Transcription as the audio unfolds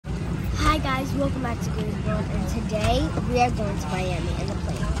guys, welcome back to Goonies World, and today we are going to Miami in the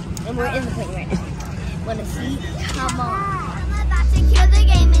plane. And we're in the plane right now. Wanna see? Come on. I'm about to kill the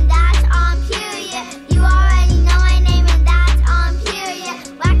game and that's on period. You already know my name and that's on period.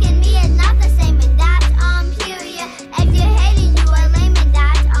 Whacking me is not the same and that's on period. If you're hating, you are lame and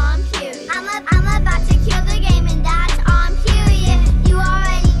that's on period. I'm about to kill the game and that's on period. You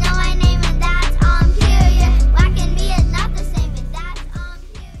already know my name and that's on period. Whacking me is not the same and that's on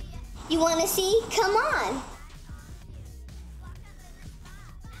period. You wanna see? Come on.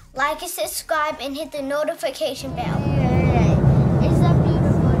 Like and subscribe and hit the notification bell. It's a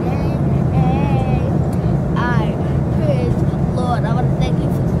beautiful day. I praise the Lord. I want to thank you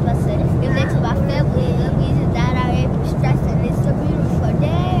for this blessing. Give it to my family. The reason that I ain't stressing. It's a beautiful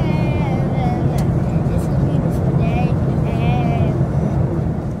day. It's a beautiful day.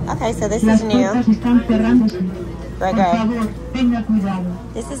 Okay, so this is new.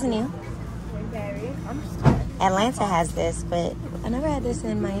 This is new. Atlanta has this, but I never had this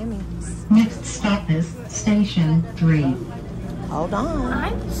in Miami. Next stop is Station 3. Hold on.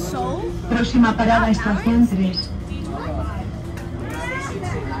 I'm so Próxima parada estación 3.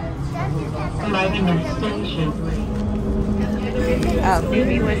 Arriving at Station 3. Oh,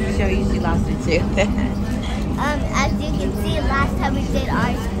 Phoebe wants to show you she lost it too. as you can see, last time we did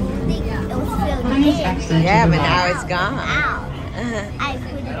our school thing, it was still there. Yeah, but now it's gone. Ow. I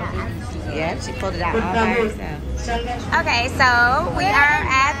put it out. Yeah, she pulled it out all by herself. Okay, so we are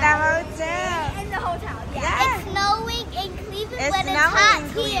at the hotel. In the hotel, yeah. Yes. It's snowing in Cleveland, It's but it's snowing hot in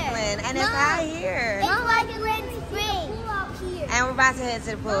here. Cleveland, and it's hot here. It's like it's in spring. And we're about to head to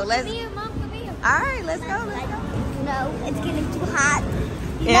the pool. Let's. Come here, Mom, come here. All right, let's go. Let's go. No, it's getting too hot.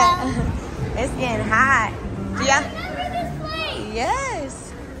 Yeah, it's getting hot. Yeah. Remember this place?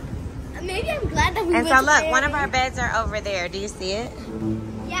 Yes. Maybe I'm glad that we And went so to look, there. one of our beds are over there. Do you see it?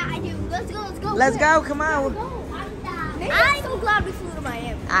 Yeah, I do. Let's go. Let's go. Come on. Maybe I'm so glad we flew to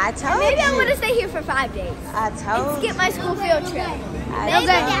Miami. I told Maybe you. I'm gonna stay here for 5 days. I told Skip you. my school field trip. Maybe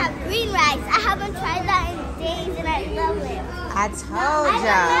they have green rags. I haven't tried that in days and I love it. I told I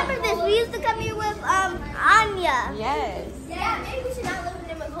ya. remember this. We used to come here with Anya. Yes. Yeah, maybe we should not live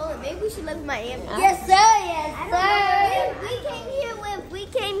in Poland. Maybe we should live in Miami. Yes, sir. Yes, sir. We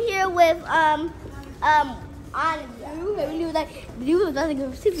came here with Anya.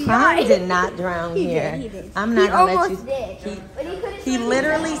 Tom did not drown here. He did. I'm not gonna let you. almost did. But he couldn't He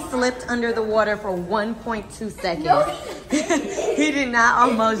literally slipped under the water for 1.2 seconds. He did not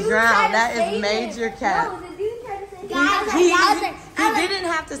almost drown. That is major cap. He didn't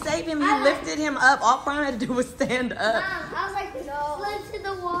have to save him. He lifted him up. All Prime had to do was stand up. I was like, slip to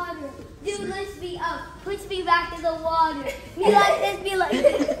the water. Dude, lift me up. Push me back in the water. He like this, be like, Dude,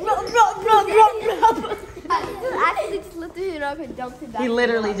 actually just lifted it up and dumped it back. He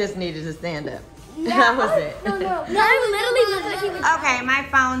literally just needed to stand up. That was it. No, I literally looked like he was. Okay, my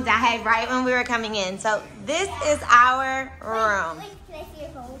phone died right when we were coming in. So this is our room. Wait, can I see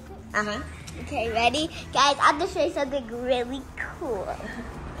your phone? Uh-huh. Okay, ready? Guys, I'm going to show you something really cool.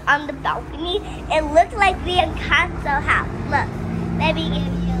 On the balcony, it looks like the Encanto house. Look, let me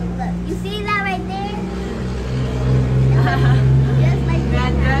give you a look. You see that right there? Just like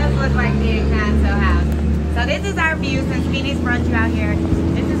That does look like the Encanto house. So this is our view since Phoenix brought you out here.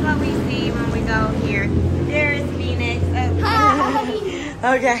 This is what we see when we go here. There is Phoenix.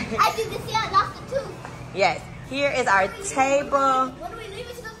 Okay. As you can see, I lost a tooth. Yes. Here is our table. When do we leave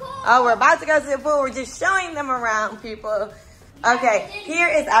it to the pool? Oh, we're about to go to the pool. We're just showing them around, people. Okay, here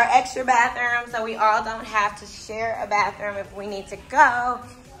is our extra bathroom, so we all don't have to share a bathroom if we need to go.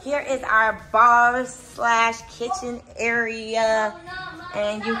 Here is our bar/kitchen area,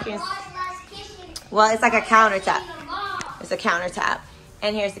 and you can, well, it's like a countertop. It's a countertop.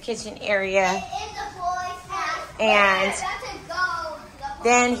 And here's the kitchen area. And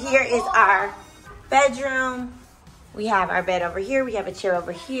then here is our bedroom. We have our bed over here. We have a chair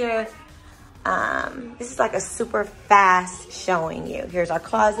over here. This is like a super fast showing you. Here's our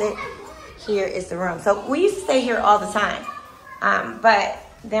closet. Here is the room. So we used to stay here all the time. But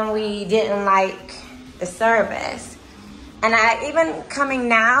then we didn't like the service. And even coming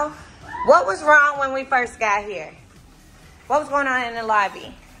now, what was wrong when we first got here? What was going on in the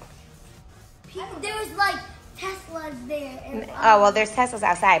lobby? There was like Teslas there. And, Oh, well, there's Teslas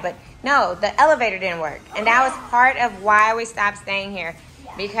outside, but no, the elevator didn't work. And that was part of why we stopped staying here,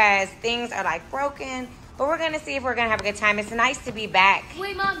 because things are like broken, but we're going to see if we're going to have a good time. It's nice to be back.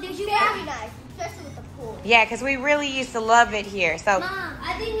 Wait, Mom, did you very nice, especially with the pool. Yeah, because we really used to love it here. So, Mom,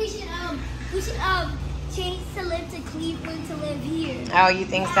 I think we should change to live to Cleveland to live here. oh, you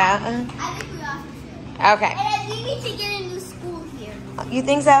think so? I think we also should. Okay. And we need to get a new school here. You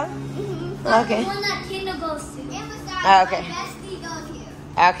think so? Okay. The one that Tina goes to. Okay. Bestie goes here.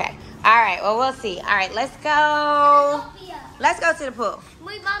 Okay. All right. Well, we'll see. All right. Let's go. Let's go to the pool.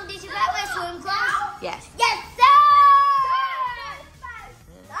 Wait, Mom, did you get my swim clothes? Yes. Yes, sir!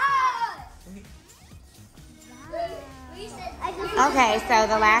 Okay. So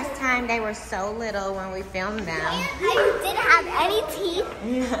the last time they were so little when we filmed them. I didn't have any teeth,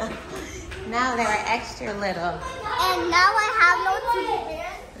 Now they were extra little. and now I have no teeth.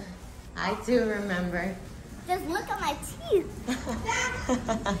 I do remember. Just look at my teeth.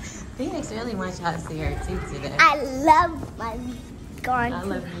 Phoenix really wants y'all to see her teeth today. I love my gone. I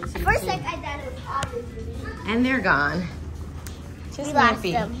love you too. First too. thing I done was obviously. And they're gone. Just We lost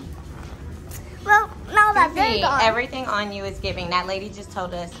wimpy. them. Well, now that they're Wimpy, gone. everything on you is giving. That lady just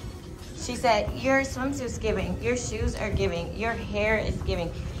told us. She said, your swimsuit's giving. Your shoes are giving. Your hair is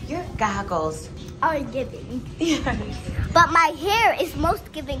giving. Your goggles. Are giving. But my hair is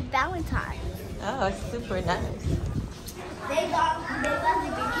most giving Valentine. Oh, it's super nice. They must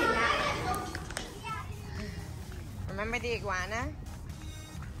have been kidnapped. Remember the iguana?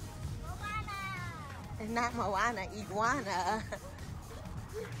 It's not Moana, iguana.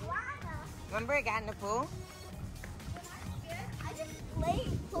 Remember it got in the pool? I just laid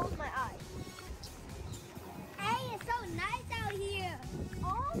and closed my eyes. Hey, it's so nice out here.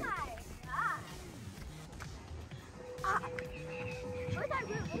 Oh my god. Where's that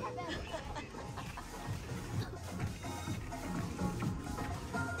room? Where's that bed?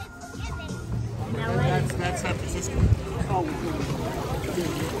 That's San Francisco.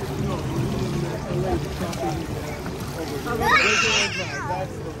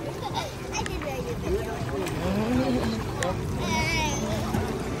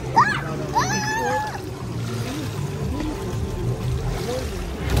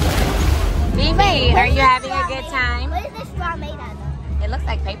 Fifi, are you having a good time? What is this straw made out of? It looks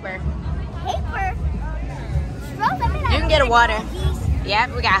like paper. Paper. Straws are made out You can of get a water. cookies.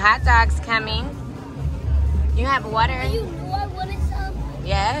 Yep, we got hot dogs coming. You have water? You knew I wanted some.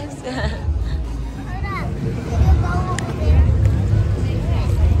 Yes. Hold up. We'll go over there.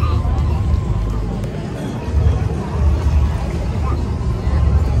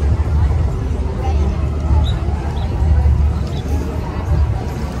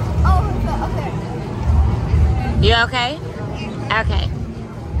 Oh, okay. You okay? Okay.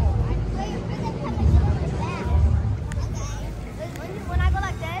 When I go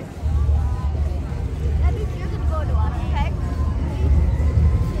like this, that means you're gonna go in the water, okay?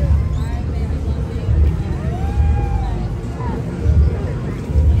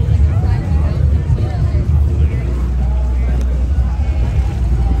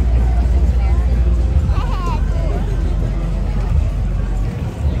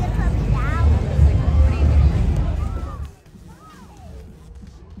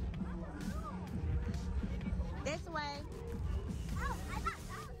 This way. Oh, I thought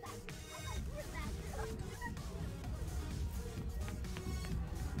that was back. I thought you were back.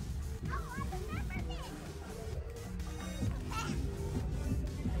 Oh, I remember this.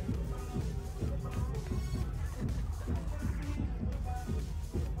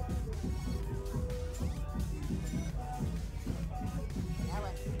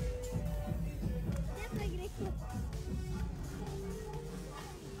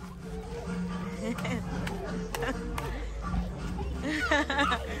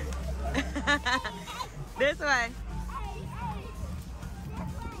 This way, get it. This way.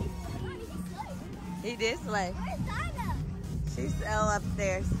 He this way. Where's Donna? She's still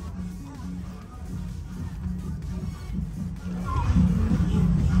upstairs.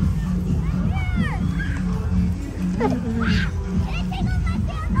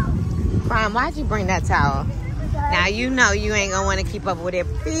 Prime, why'd you bring that towel? Now you know you ain't gonna want to keep up with it.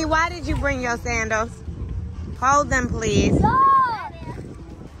 Fee, why did you bring your sandals? Hold them, please. Yeah!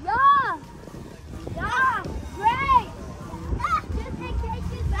 Yeah! Yeah! Great! Just in case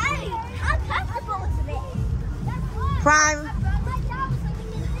she's ready. How comfortable is it? Prime. My job is so we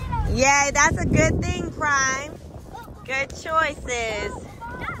can sit on it. Yeah, that's a good thing, Prime. Good choices.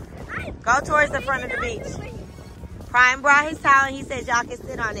 Go towards the front of the beach. Prime brought his towel and he said y'all can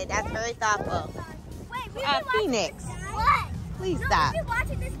sit on it. That's very thoughtful. Wait, we Phoenix, What? please No, stop. we've been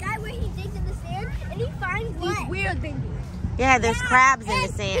watching this guy where he digs in the sand and he finds these weird things. Yeah, there's crabs in the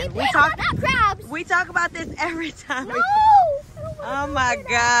sand. Wait, not crabs. We talk about this every time. No. Oh my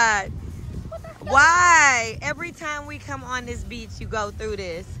God. Why? Every time we come on this beach, you go through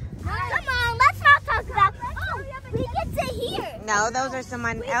this. Come on, let's not talk about. Oh, we get to here. No, those are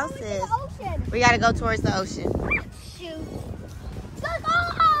someone else's. Ocean. We gotta go towards the ocean. Shoot. Go!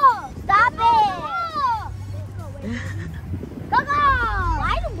 Stop it! Go!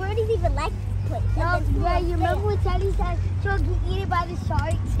 Why do birdies even like you remember when Teddy said she'll get eaten by the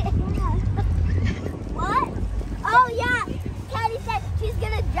sharks? What? Oh yeah, Teddy said she's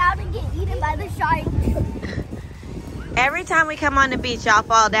gonna drown and get eaten by the sharks. Every time we come on the beach, y'all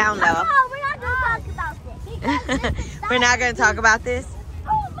fall down though. Oh, we're not gonna talk about this. Because this is We're not gonna talk about this.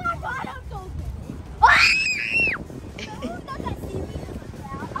 Oh my God, I'm so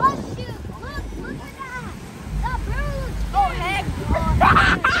Oh shoot! Look at that! The bird! Oh heck!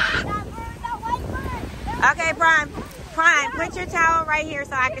 That white bird! Okay, Prime, put your towel right here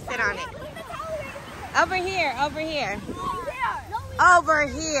so I can sit on it. Over here, over here. Over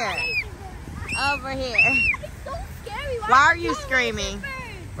here. Over here. It's so scary. Why are you screaming?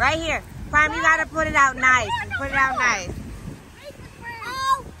 Right here. Prime, you gotta put it out nice. Put it out nice.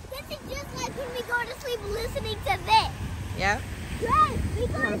 Oh, this is just like when we go to sleep listening to this. Yep. Right, we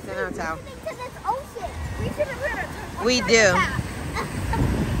go to Sit sleep on top. listening to this ocean. We should have heard it. We do.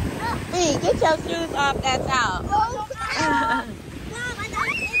 Hey, get your shoes off that towel. Mom, I know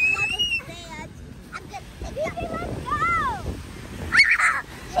it's understand. I'm good. Let's go.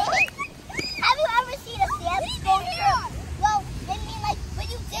 Have you ever seen a sand sculpture? Well, they mean like when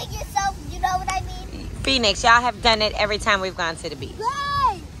you dig yourself, you know what I mean? Phoenix, y'all have done it every time we've gone to the beach.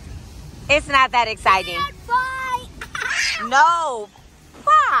 Right. It's not that exciting. And fight. No.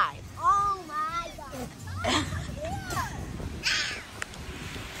 5. Oh my God.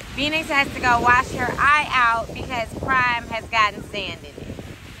 Phoenix has to go wash her eye out because Prime has gotten sand in it.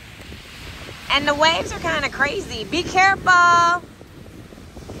 And the waves are kind of crazy. Be careful.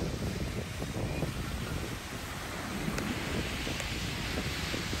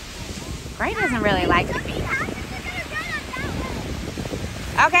 Gray doesn't really like the beach.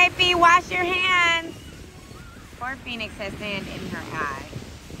 Okay, Fee, wash your hands. Poor Phoenix has sand in her eye.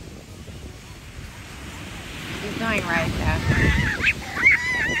 She's doing right though.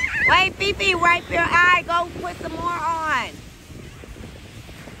 Wait, Fifi, wipe your eye. Go put some more on.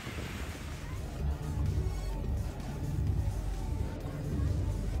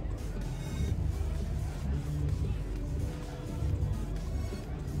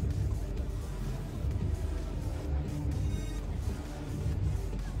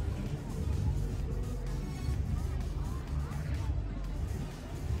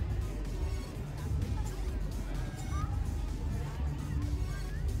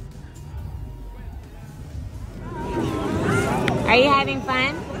 Are you having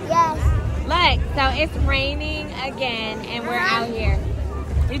fun? Yes. Look, so it's raining again and we're out here.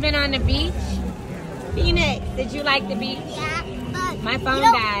 We've been on the beach. Phoenix, did you like the beach? Yeah, but My phone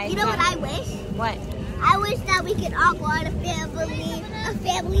died. You know what I wish? What? I wish that we could all go on a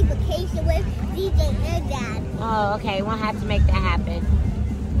family vacation with DJ and Dad. Oh, okay. We'll have to make that happen.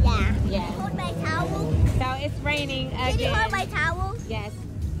 Yeah. Yeah. Hold my towel. So it's raining again. Can you hold my towel? Yes.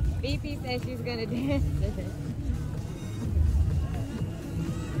 Fifi says she's gonna dance.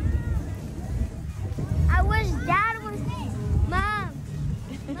 I wish Dad was Mom,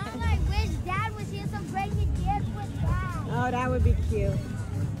 I wish Dad was here so Gray could dance with Dad. Oh, that would be cute.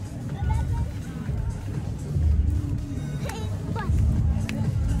 Hey, bus.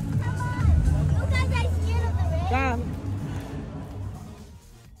 Come on. You guys are scared of the rain? Go.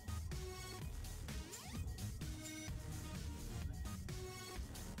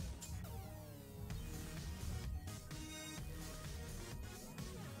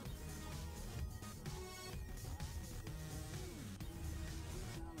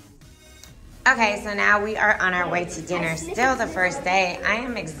 Okay, so now we are on our way to dinner. Still the first day. I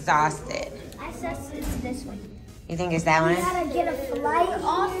am exhausted. I said it's this one. You think it's that one? We gotta get a flight. We're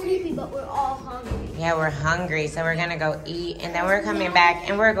all sleepy, but we're all hungry. Yeah, we're hungry, so we're gonna go eat, and then we're coming back,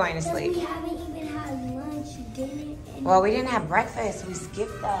 and we're going to sleep. We haven't even had lunch, dinner, and Well, we didn't have breakfast. We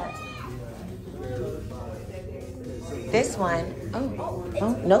skipped that. This one. Oh,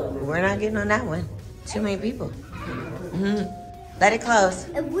 nope. We're not getting on that one. Too many people. Let it close.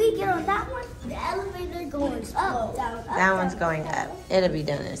 if we get on that one, the elevator goes up, down, up. That one's going up. It'll be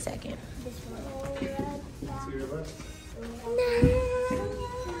done in a second.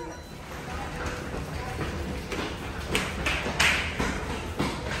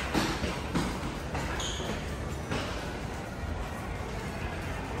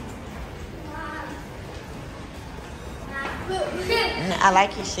 I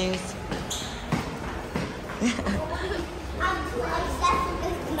like your shoes. I'm too obsessed with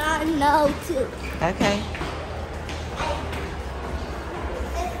this not no too. Okay.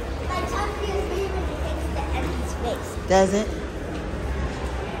 My tongue feels weird when it hits the empty space. Does it?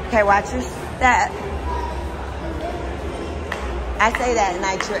 Okay, watch your step. I say that and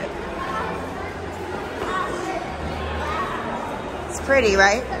I trip. It's pretty,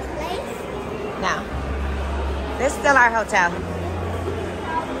 right? The place? No. This is still our hotel.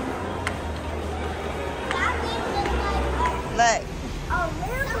 Look.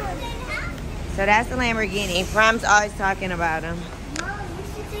 So that's the Lamborghini. Prime's always talking about him. Mom, you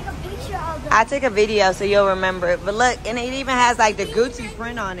should take a picture of them. I took a video so you'll remember it. But look, and it even has like the Gucci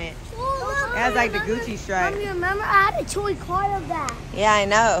print on it. It has like the Gucci stripe. Mom, you remember I had a toy car of that. Yeah, I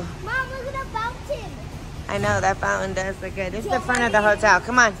know. Mom, look at the fountain. I know, that fountain does look good. This is the front of the hotel.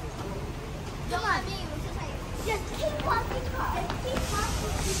 Come on. Come on. Just keep walking. Keep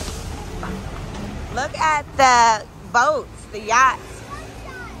walking. Look at the boats, the yachts.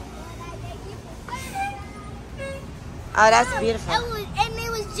 Oh, that's beautiful. And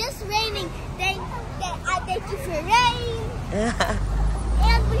it was just raining. I thank you for rain.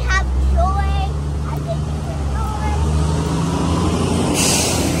 And we have joy. I thank you for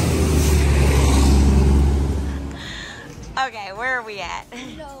joy. Okay, where are we at?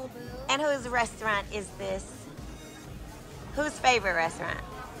 Nobu. And whose restaurant is this? Whose favorite restaurant?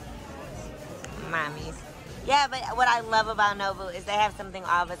 Mommy's. Yeah, but what I love about Nobu is they have something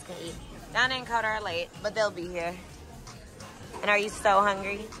all of us can eat. Donna and Coda are late, but they'll be here. And are you so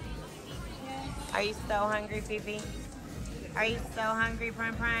hungry? Are you so hungry, Fifi? Are you so hungry,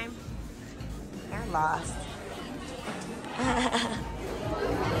 Prime? They're lost.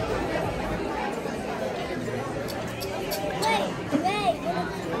 Wait.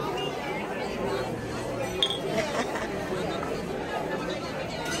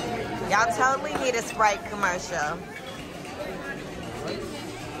 Y'all totally need a Sprite commercial.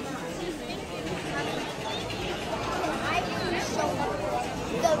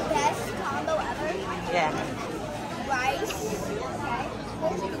 The best combo ever. Yeah. Rice. Okay.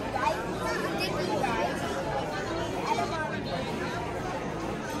 Sticky rice.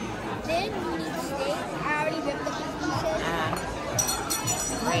 Then you need steak. I already ripped the pieces.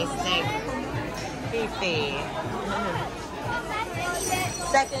 Rice steak. Fifi.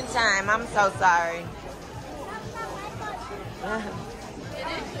 Second time. I'm so sorry.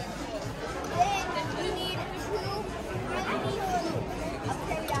 Then we need a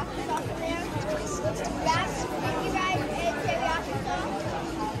teriyaki sauce in there. That's sticky rice and teriyaki sauce.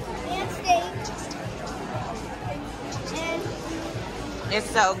 And steak. And It's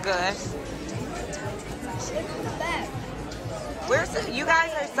so good. it's the best. You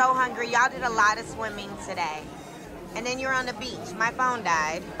guys are so hungry. Y'all did a lot of swimming today. And then you're on the beach. My phone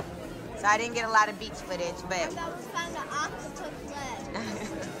died. So I didn't get a lot of beach footage, but I almost found an octopus leg.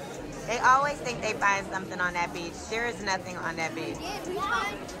 they always think they find something on that beach. There is nothing on that beach.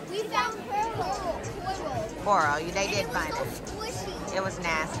 We found coral. Coral, they did And find it it. was so squishy. It was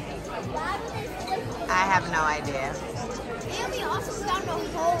nasty. Why was it squishy? I have no idea. And we also found a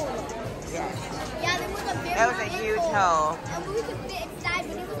hole. Yes. Yeah, there was a very That was a huge hole. And we could fit inside,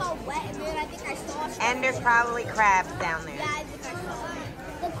 but it was all wet. And then I think I saw a And there's probably crabs down there. Yeah, I think I saw it.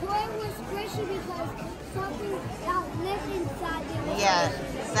 The coral was squishy because something that lived inside it. Yeah,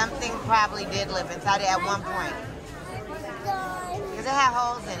 something probably did live inside it at one point. Because it had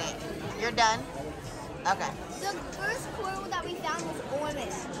holes in it. You're done? Okay. The first coral that we found was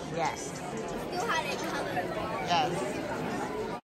orange. Yes. Still had it colored. Yes.